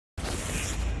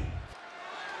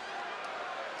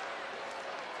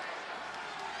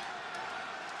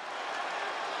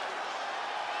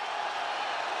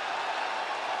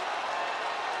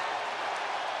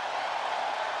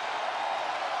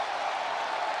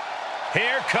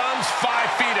Here comes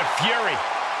 5 feet of fury.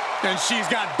 And she's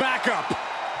got backup.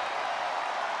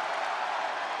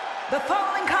 The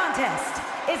following contest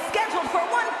is scheduled for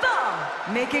one fall.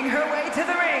 Making her way to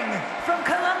the ring from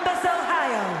Columbus,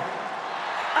 Ohio,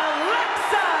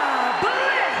 Alexa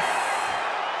Bliss.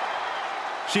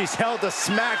 She's held the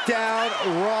SmackDown,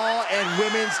 Raw, and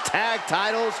Women's Tag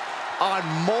titles on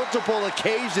multiple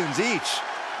occasions each.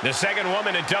 The second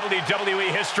woman in WWE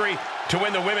history to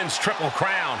win the Women's Triple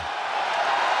Crown.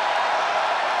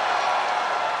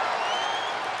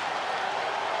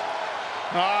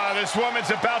 This woman's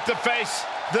about to face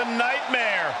the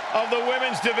nightmare of the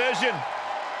women's division.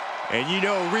 And you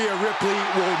know Rhea Ripley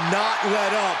will not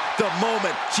let up the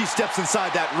moment she steps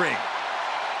inside that ring.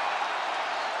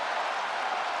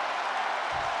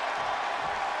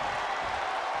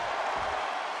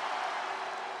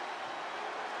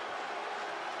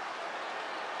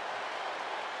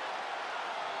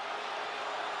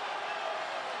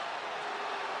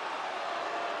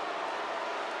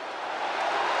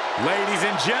 Ladies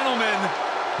and gentlemen,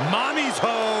 Mommy's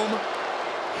home.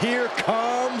 Here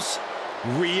comes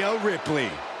Rhea Ripley.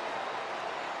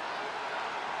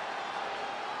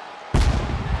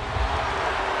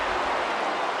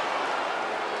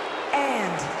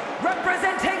 And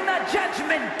representing the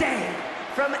Judgment Day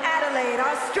from Adelaide,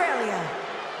 Australia,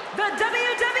 the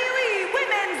WWE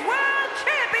Women's World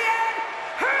Champion,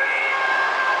 Rhea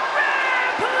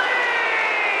Ripley!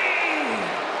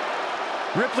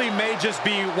 Ripley may just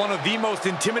be one of the most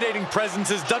intimidating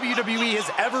presences WWE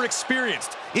has ever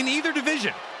experienced in either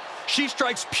division. She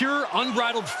strikes pure,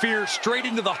 unbridled fear straight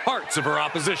into the hearts of her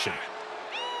opposition.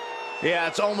 Yeah,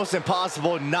 it's almost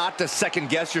impossible not to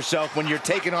second-guess yourself when you're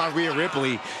taking on Rhea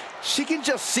Ripley. She can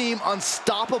just seem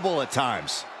unstoppable at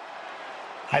times.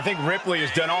 I think Ripley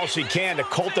has done all she can to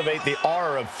cultivate the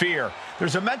aura of fear.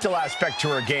 There's a mental aspect to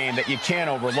her game that you can't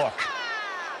overlook.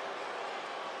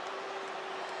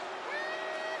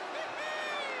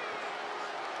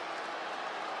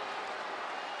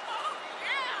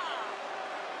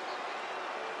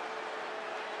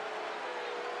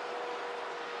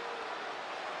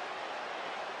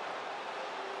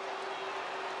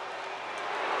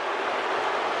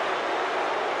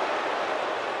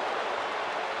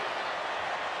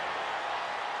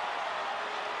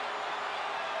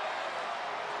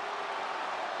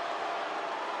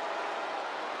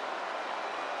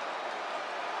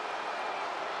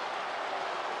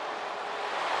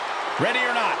 Ready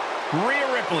or not,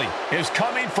 Rhea Ripley is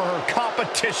coming for her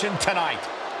competition tonight.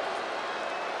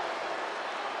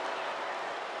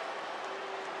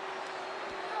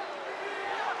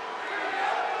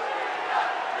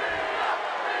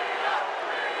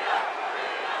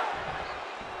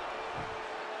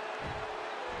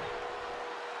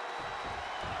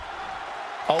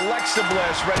 Alexa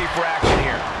Bliss ready for action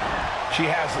here. She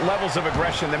has levels of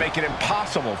aggression that make it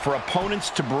impossible for opponents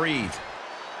to breathe.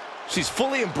 She's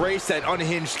fully embraced that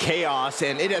unhinged chaos,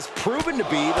 and it has proven to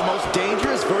be the most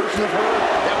dangerous version of her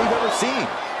that we've ever seen.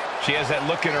 She has that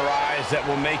look in her eyes that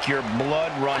will make your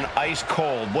blood run ice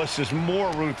cold. Bliss is more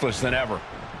ruthless than ever.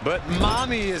 But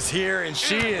Mommy is here, and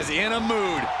she is in a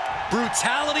mood.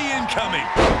 Brutality incoming,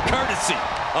 courtesy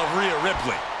of Rhea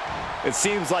Ripley. It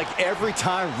seems like every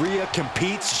time Rhea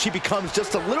competes, she becomes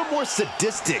just a little more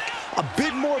sadistic, a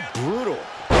bit more brutal,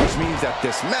 which means that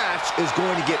this match is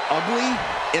going to get ugly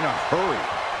in a hurry.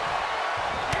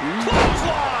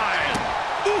 Clothesline!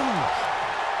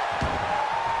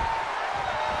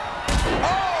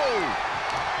 Oh!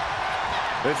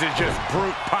 This is just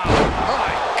brute power. My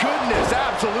goodness,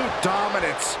 absolute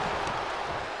dominance.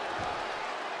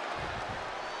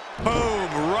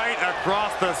 Boom, right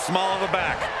across the small of the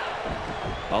back.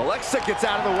 Alexa gets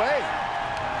out of the way.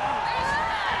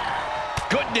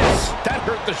 Goodness, that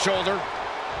hurt the shoulder.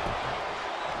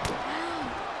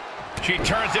 She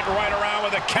turns it right around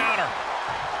with a counter.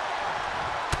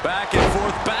 Back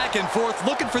and forth,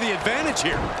 looking for the advantage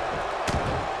here.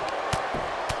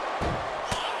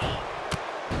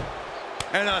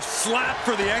 And a slap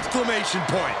for the exclamation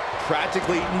point.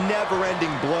 Practically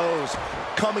never-ending blows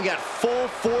coming at full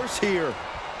force here.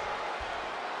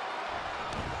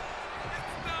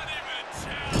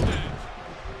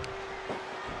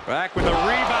 Back with a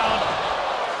rebound.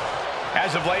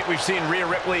 As of late, we've seen Rhea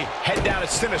Ripley head down a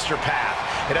sinister path.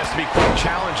 It has to be quite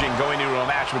challenging going into a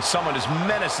match with someone as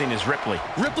menacing as Ripley.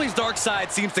 Ripley's dark side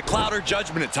seems to cloud her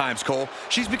judgment at times, Cole.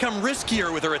 She's become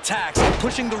riskier with her attacks and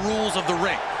pushing the rules of the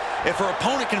ring. If her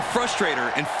opponent can frustrate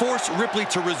her and force Ripley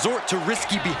to resort to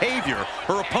risky behavior,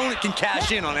 her opponent can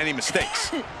cash in on any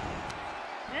mistakes.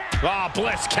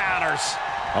 Bliss counters.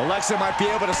 Alexa might be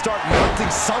able to start mounting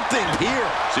something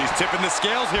here. She's tipping the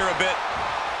scales here a bit.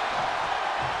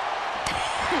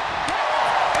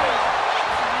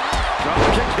 Drop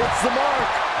kick hits the mark.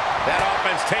 That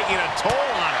offense taking a toll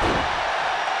on her.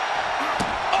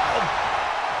 Oh!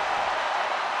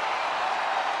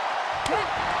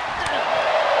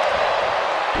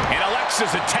 And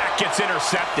Alexa's attack gets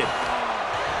intercepted.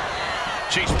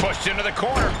 She's pushed into the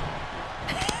corner.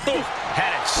 Ooh,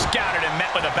 had it scouted and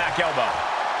met with a back elbow.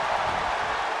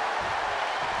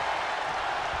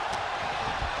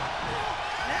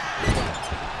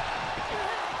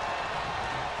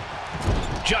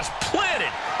 Just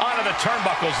planted onto the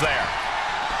turnbuckles there.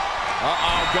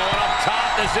 Uh-oh, going up top.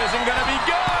 This isn't going to be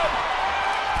good.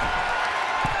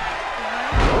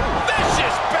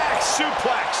 Vicious back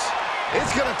suplex.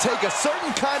 It's going to take a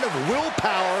certain kind of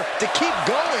willpower to keep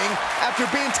going after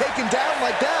being taken down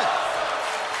like that.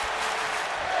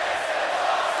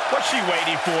 What's she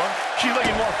waiting for? She's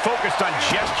looking more focused on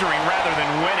gesturing rather than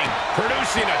winning,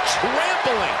 producing a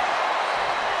trampling.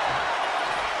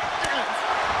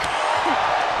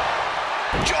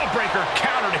 Jawbreaker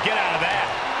counter to get out of that.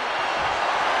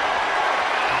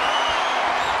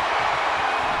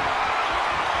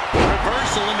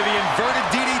 Reversal into the inverted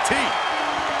DDT.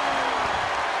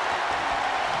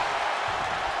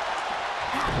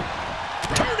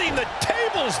 Turning the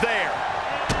tables there.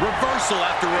 Reversal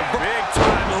after reversal. Big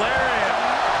time lariat.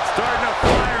 Starting to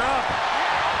fire up.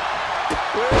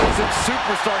 Where is this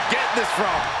superstar getting this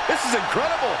from? This is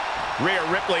incredible. Rhea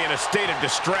Ripley in a state of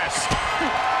distress.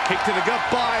 Kick to the gut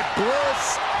by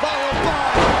Bliss, followed by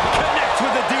Connects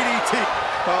with the DDT.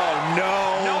 oh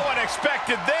no. No one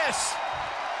expected this.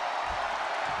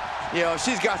 You know,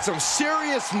 she's got some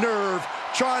serious nerve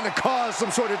trying to cause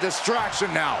some sort of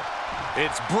distraction now.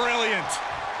 It's brilliant.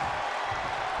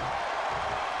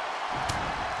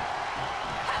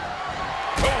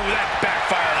 Oh, that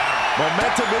backfired on her.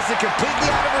 Momentum isn't completely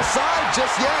out of her side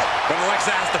just yet. But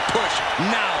Alexa has to push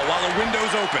now while the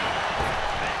window's open.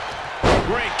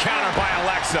 Great counter by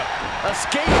Alexa.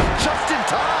 Escape just in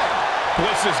time.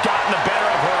 Bliss has gotten the better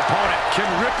of her opponent. Can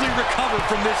Ripley recover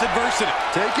from this adversity?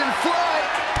 Taking flight.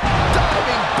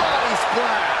 Diving body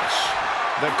splash.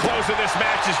 The close of this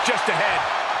match is just ahead.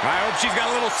 I hope she's got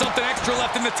a little something extra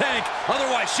left in the tank.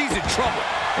 Otherwise, she's in trouble.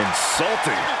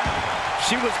 Insulting.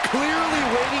 She was clearly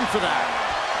waiting for that.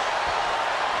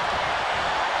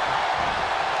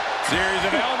 Series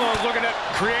of elbows looking to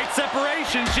create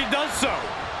separation. She does so.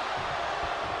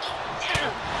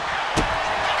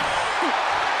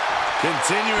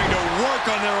 Continuing to work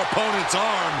on their opponent's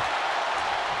arm.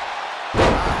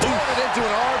 Throwing it into an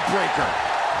arm breaker.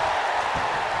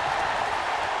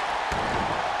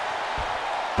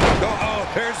 Uh-oh,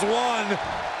 here's one.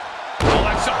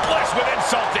 Alexa Bliss with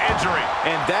insult to injury.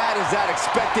 And that is that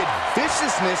expected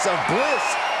viciousness of Bliss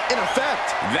in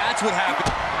effect. That's what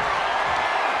happened.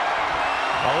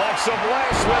 Alexa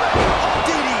Bliss with a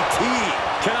DDT.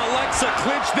 Can Alexa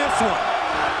clinch this one?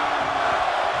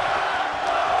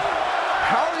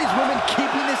 How are these women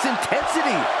keeping this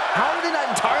intensity? How are they not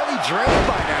entirely drained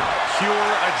by now? Pure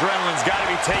adrenaline's got to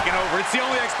be taken over. It's the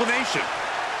only explanation.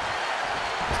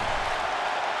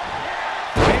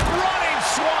 a running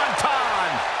swanton.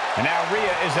 And now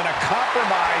Rhea is in a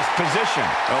compromised position.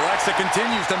 Alexa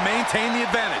continues to maintain the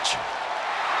advantage.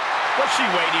 What's she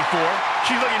waiting for?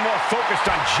 She's looking more focused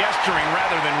on gesturing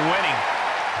rather than winning.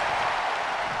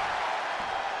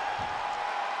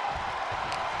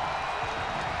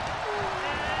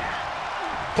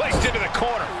 Placed into the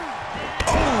corner.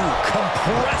 Oh,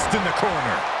 compressed in the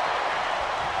corner.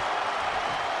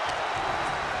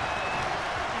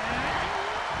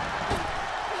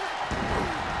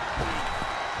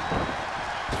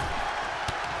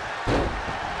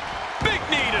 Big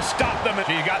knee to stop them.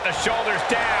 She got the shoulders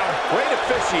down. Great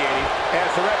officiating as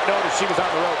the ref noticed she was on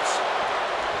the ropes.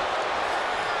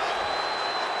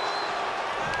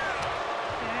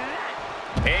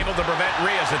 Able to prevent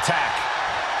Rhea's attack.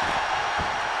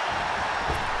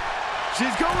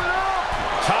 She's going up.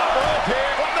 Top rope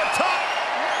here. On the top.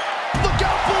 Look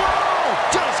out below.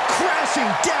 Just crashing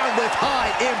down with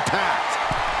high impact.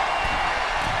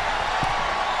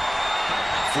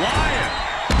 Flying.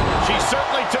 She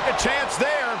certainly took a chance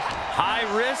there. High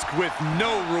risk with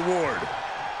no reward.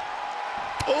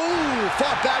 Oh,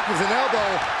 fought back with an elbow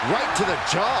right to the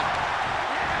jaw.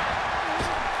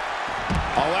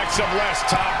 Alexa Bliss,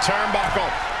 top turnbuckle.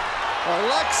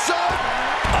 Alexa.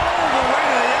 Oh, the way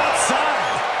to the outside.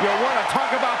 You want to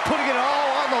talk about putting it all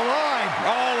on the line.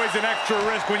 Always an extra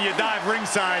risk when you dive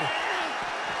ringside.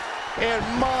 And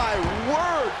my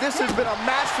word, this has been a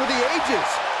match for the ages.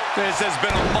 This has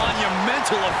been a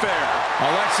monumental affair.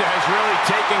 Alexa has really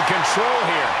taken control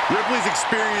here. Ripley's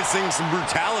experiencing some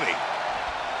brutality.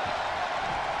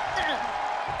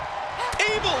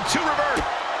 unable to revert.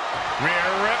 Rhea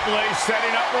Ripley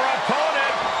setting up her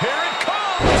opponent. Here it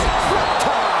comes.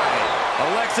 Riptide.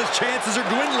 Alexa's chances are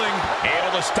dwindling.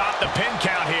 Able to stop the pin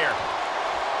count here.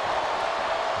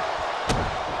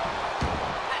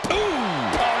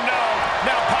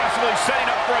 Setting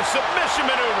up for a submission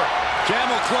maneuver.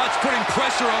 Camel clutch putting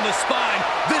pressure on the spine.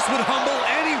 This would humble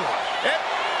anyone.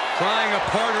 Prying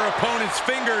apart her opponent's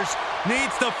fingers.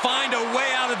 Needs to find a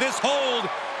way out of this hold.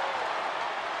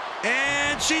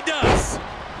 And she does.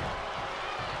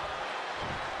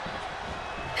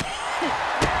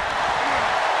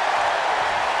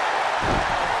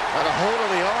 Got a hold of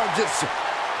the arm, just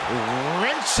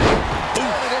wrenching.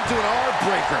 Turn it into an arm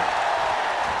breaker.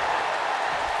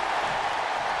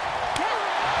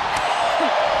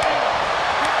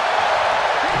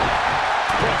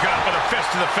 Broken up with a fist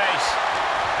to the face.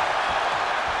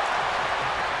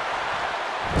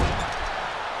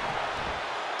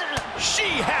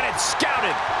 She had it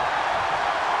scouted.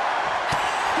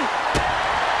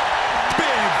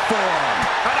 Big form.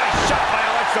 A nice shot by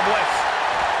Alexa Bliss.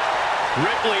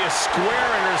 Ripley is square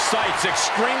in her sights,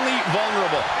 extremely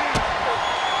vulnerable.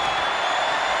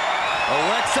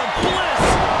 Alexa Bliss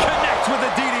connects with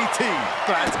a DDT.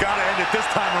 That's got to end it this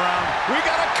time around. We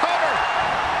got a cover.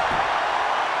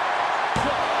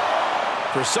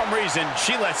 For some reason,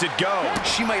 she lets it go.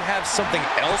 She might have something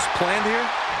else planned here.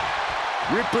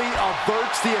 Ripley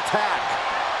averts the attack.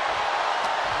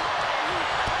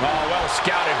 Oh, well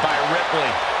scouted by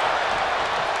Ripley.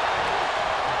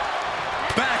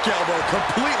 Back elbow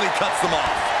completely cuts them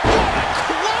off. What a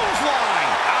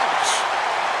clothesline! Ouch!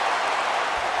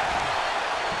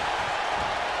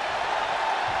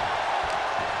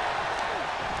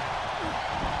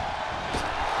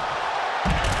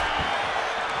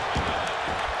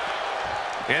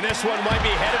 And this one might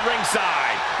be headed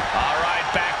ringside. All right,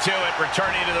 back to it,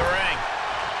 returning to the ring.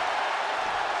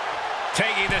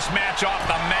 Taking this match off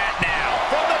the mat now.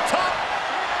 From the top.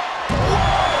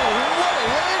 Whoa, what a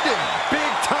landing.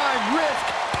 Big time risk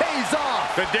pays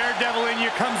off. The daredevil in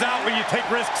you comes out when you take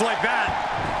risks like that.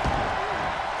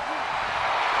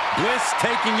 Bliss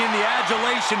taking in the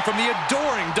adulation from the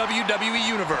adoring WWE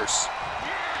Universe.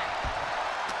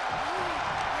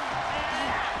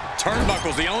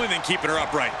 Turnbuckle's the only thing keeping her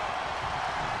upright.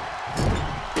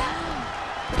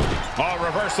 Oh,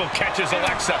 reversal catches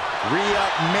Alexa. Rhea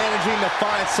managing to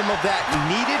find some of that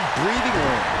needed breathing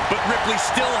room. But Ripley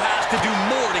still has to do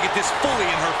more to get this fully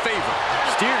in her favor.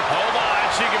 Steered. Hold on.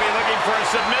 She could be looking for a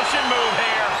submission move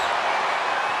here.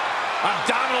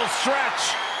 Abdominal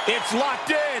stretch. It's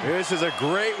locked in. This is a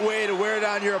great way to wear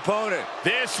down your opponent.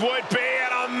 This would be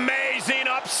an amazing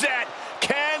upset.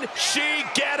 Can she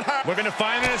get her? We're going to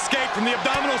find an escape from the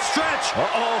abdominal stretch.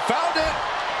 Uh-oh, found it.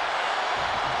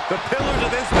 The pillars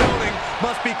of this building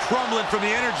must be crumbling from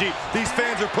the energy these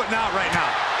fans are putting out right now.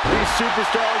 These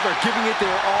superstars are giving it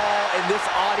their all, and this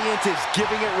audience is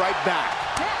giving it right back.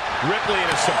 Ripley in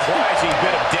a surprising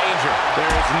bit of danger.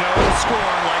 There is no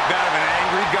scorn like that of an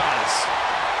angry goddess.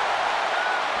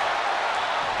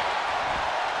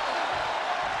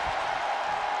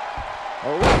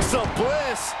 Alexa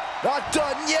Bliss, not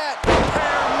done yet.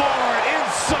 Pair more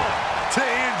insult to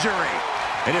injury.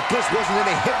 And if Bliss wasn't in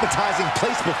a hypnotizing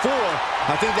place before,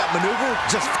 I think that maneuver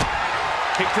just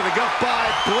kick to the gut by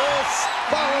Bliss,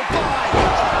 followed by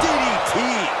a DDT.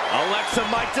 Alexa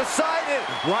might decide it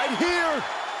right here.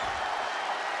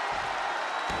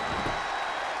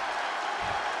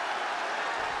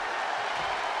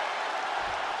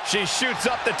 She shoots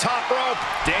up the top rope.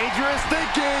 Dangerous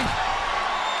thinking.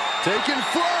 Taking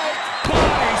flight.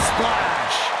 Body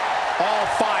splash. All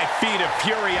 5 feet of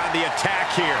fury on the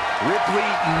attack here. Ripley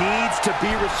needs to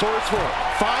be resourceful.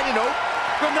 Find an open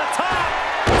From the top.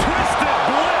 Twisted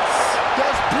Bliss.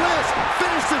 Does Bliss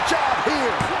finish the job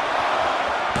here?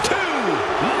 2.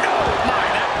 No, my,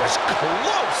 that was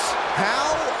close.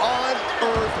 How on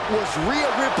earth was Rhea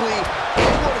Ripley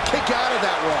able to kick out of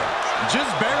that one? Just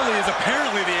barely is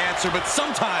apparently the answer, but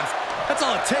sometimes that's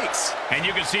all it takes. And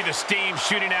you can see the steam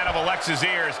shooting out of Alexa's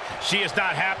ears. She is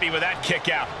not happy with that kick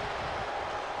out.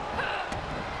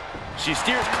 She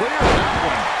steers clear of that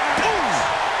one. Boom!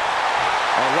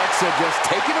 Alexa just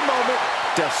taking a moment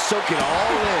to soak it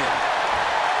all in.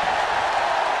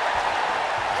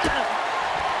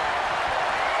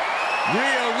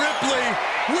 Rhea Ripley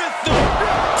with the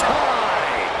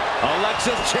Tie!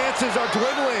 Alexa's chances are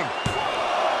dwindling.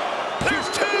 There's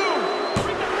 2!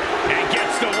 And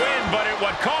gets the win, but at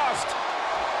what cost?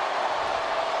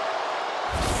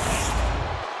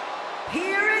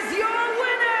 Here is your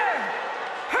winner,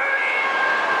 Rhea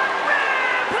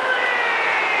Ripley!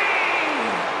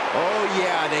 Oh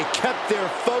yeah, they kept their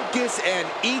focus and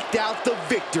eked out the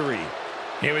victory.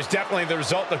 It was definitely the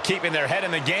result of keeping their head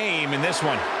in the game in this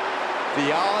one.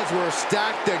 The odds were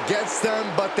stacked against them,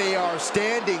 but they are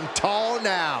standing tall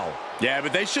now. Yeah,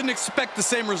 but they shouldn't expect the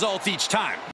same results each time.